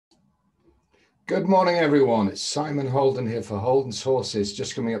Good morning, everyone. It's Simon Holden here for Holden's Horses.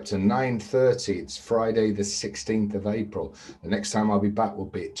 Just coming up to 9:30. It's Friday, the 16th of April. The next time I'll be back will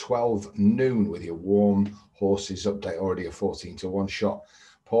be at 12 noon with your warm horses update. Already a 14-1 shot.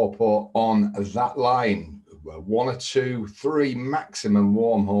 Paw on that line. One or two, three maximum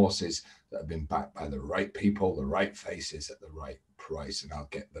warm horses that have been backed by the right people, the right faces at the right price, and I'll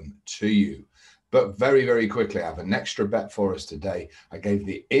get them to you. But very, very quickly, I have an extra bet for us today. I gave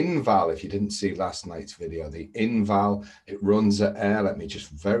the Inval, if you didn't see last night's video, the Inval, it runs at air. Let me just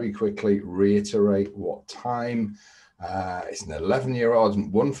very quickly reiterate what time. It's an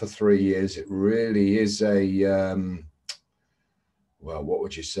 11-year-old, won for 3 years. It really is a, well, what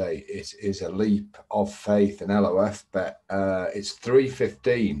would you say? It is a leap of faith, an LOF bet. It's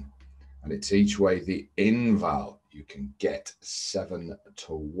 3.15, and it's each way the Inval. You can get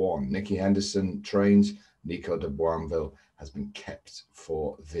 7-1. Nicky Henderson trains. Nico de Boinville has been kept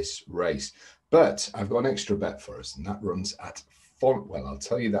for this race. But I've got an extra bet for us, and that runs at Fontwell. I'll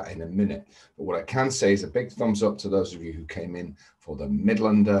tell you that in a minute. But what I can say is a big thumbs up to those of you who came in for the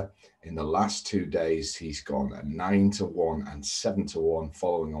Midlander. In the last 2 days, he's gone at 9-1 and 7-1,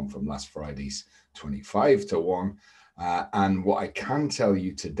 following on from last Friday's 25-1. And what I can tell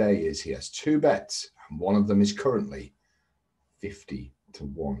you today is he has two bets. One of them is currently 50-1.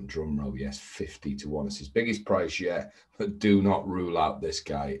 Drum roll, yes, 50-1. It's his biggest price yet, but do not rule out this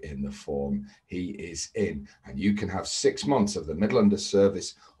guy in the form he is in. And you can have 6 months of the Midlander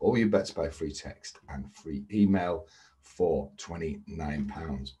service, all your bets by free text and free email for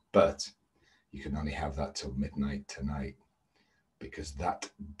 £29. But you can only have that till midnight tonight because that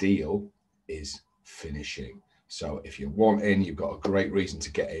deal is finishing. So if you want in, you've got a great reason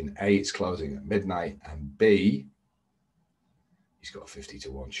to get in. A, it's closing at midnight, and B, he's got a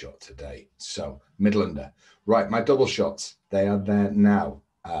 50-1 shot today. So Midlander. Right, my double shots, they are there now.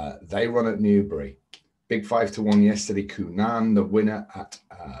 They run at Newbury. Big 5-1 yesterday. Kunan, the winner at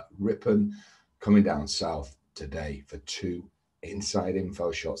Ripon, coming down south today for 2 inside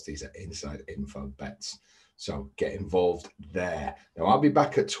info shots. These are inside info bets. So get involved there. Now, I'll be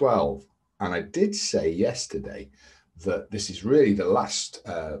back at 12. And I did say yesterday that this is really the last,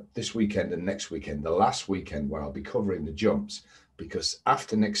 this weekend and next weekend, the last weekend where I'll be covering the jumps, because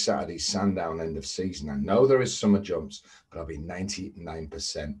after next Saturday's Sandown end of season, I know there is summer jumps, but I'll be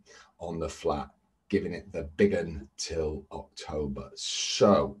 99% on the flat, giving it the big un till October.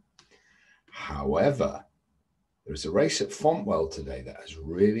 So, however, there's a race at Fontwell today that has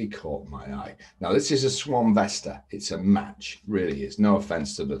really caught my eye. Now, this is a Swan Vesta. It's a match, really is. No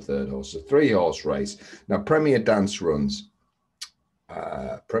offense to the third horse. A 3-horse race. Now, Premier Dance runs,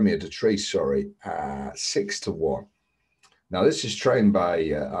 Premier de Treese, sorry, 6-1. Now, this is trained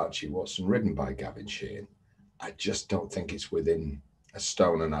by Archie Watson, ridden by Gavin Sheehan. I just don't think it's within a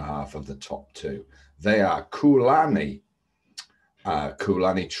stone and a half of the top two. They are Kulani.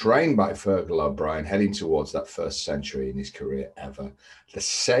 Kulani, trained by Fergal O'Brien, heading towards that first century in his career ever. The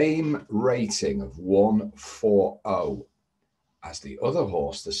same rating of 140 as the other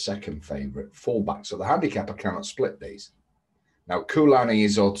horse, the second favourite, Fullback. So the handicapper cannot split these. Now, Kulani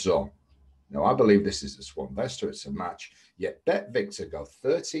is odds on. Now, I believe this is a Swan Vesta. It's a match. Yet Bet Victor go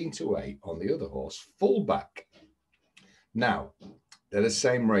 13-8 on the other horse, Fullback. Now, they're the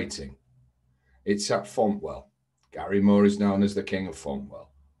same rating. It's at Fontwell. Gary Moore is known as the King of Fontwell.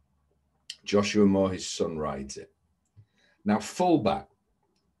 Joshua Moore, his son, rides it. Now, Fullback,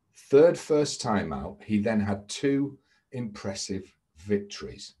 third first time out, he then had 2 impressive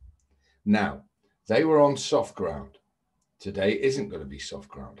victories. Now, they were on soft ground. Today isn't going to be soft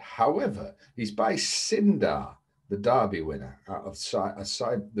ground. However, he's by Sindar, the Derby winner, out of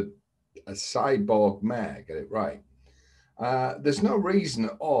a Cyborg mare, get it right. There's no reason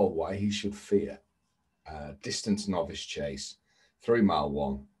at all why he should fear. Distance novice chase, 3-mile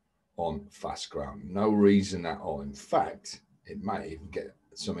one on fast ground. No reason at all. In fact, it might even get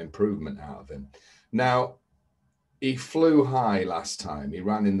some improvement out of him. Now, he flew high last time. He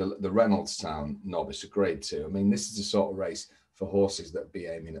ran in the Reynoldstown novice, a grade 2. I mean, this is the sort of race for horses that be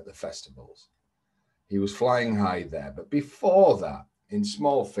aiming at the festivals. He was flying high there. But before that, in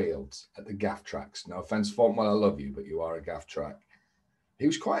small fields at the gaff tracks, no offense, Fontwell, I love you, but you are a gaff track. He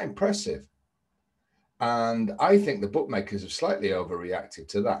was quite impressive. And I think the bookmakers have slightly overreacted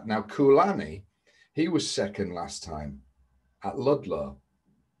to that. Now, Kulani, he was second last time at Ludlow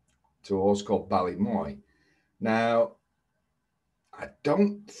to a horse called Ballymoy. Now, I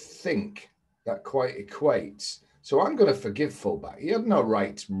don't think that quite equates. So I'm going to forgive Fullback. He had no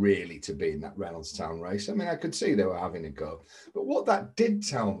right really to be in that Reynoldstown race. I mean, I could see they were having a go. But what that did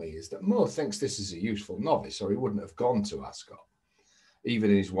tell me is that Moore thinks this is a useful novice, or he wouldn't have gone to Ascot. even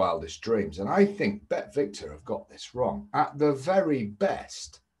in his wildest dreams. And I think Bet Victor have got this wrong. At the very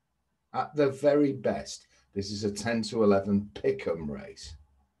best, this is a 10 to 11 pick'em race.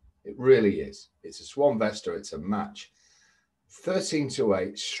 It really is. It's a Swan Vesta. It's a match. 13 to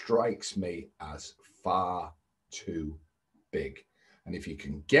 8 strikes me as far too big. And if you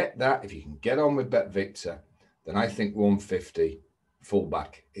can get that, if you can get on with Bet Victor, then I think 150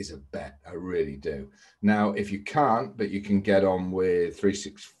 fullback is a bet. I really do. Now, if you can't, but you can get on with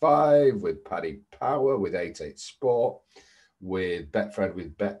 365, with Paddy Power, with 88 Sport, with Betfred,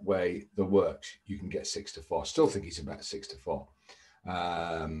 with Betway, the works, you can get 6 to 4. Still think he's about 6 to 4.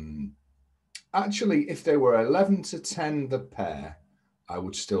 Actually, if they were 11 to 10 the pair, I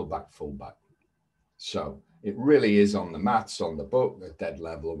would still back fullback. So it really is on the maths, on the book, the dead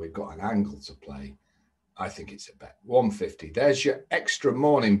level, and we've got an angle to play. I think it's a bet. 150. There's your extra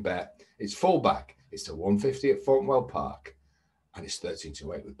morning bet. It's fullback. It's to 150 at Fontwell Park, and it's 13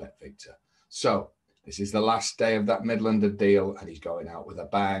 to 8 with Bet Victor. So this is the last day of that Midlander deal, and he's going out with a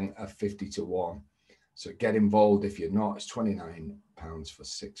bang of 50 to 1. So get involved if you're not. It's £29 for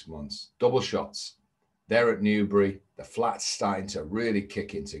 6 months. Double shots. They're at Newbury. The flat's starting to really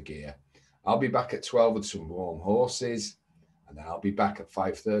kick into gear. I'll be back at 12 with some warm horses, and then I'll be back at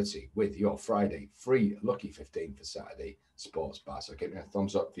 5:30 with your Friday free Lucky 15 for Saturday sports bar. So give me a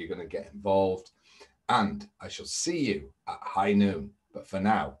thumbs up if you're going to get involved, and I shall see you at high noon. But for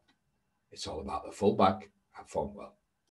now, it's all about the fullback at Fontwell.